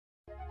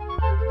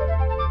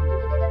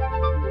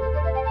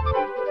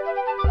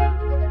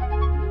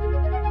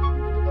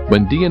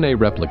When DNA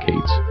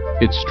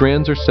replicates, its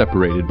strands are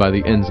separated by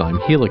the enzyme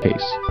helicase.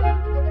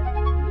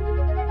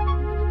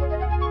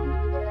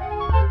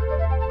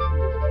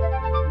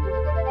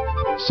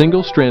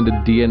 Single-stranded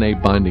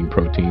DNA binding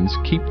proteins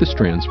keep the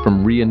strands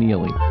from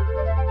re-annealing.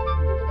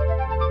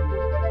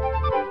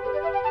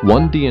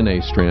 One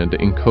DNA strand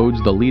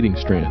encodes the leading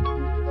strand,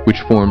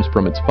 which forms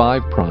from its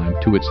 5'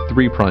 to its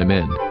 3'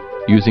 end,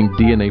 using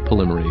DNA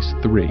polymerase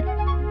III.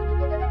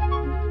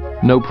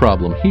 No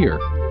problem here,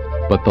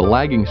 but the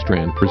lagging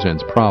strand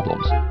presents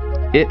problems.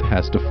 It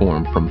has to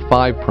form from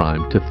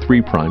 5' to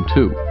 3'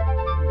 too.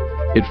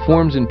 It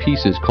forms in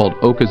pieces called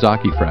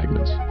Okazaki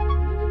fragments.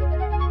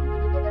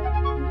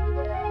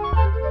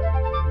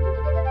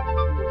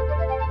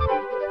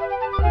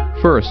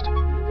 First,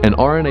 an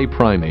RNA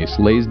primase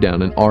lays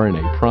down an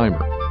RNA primer.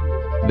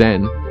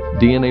 Then,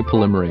 DNA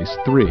polymerase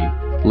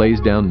III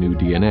lays down new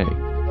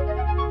DNA.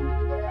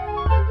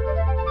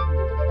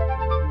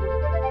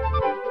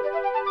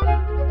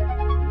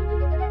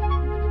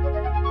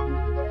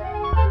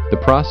 The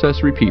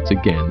process repeats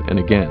again and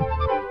again.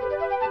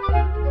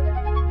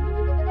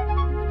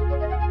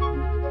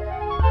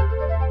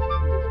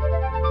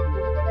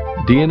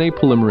 DNA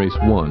polymerase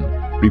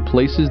I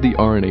replaces the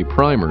RNA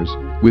primers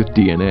with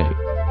DNA.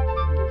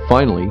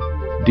 Finally,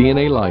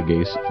 DNA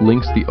ligase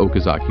links the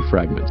Okazaki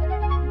fragments.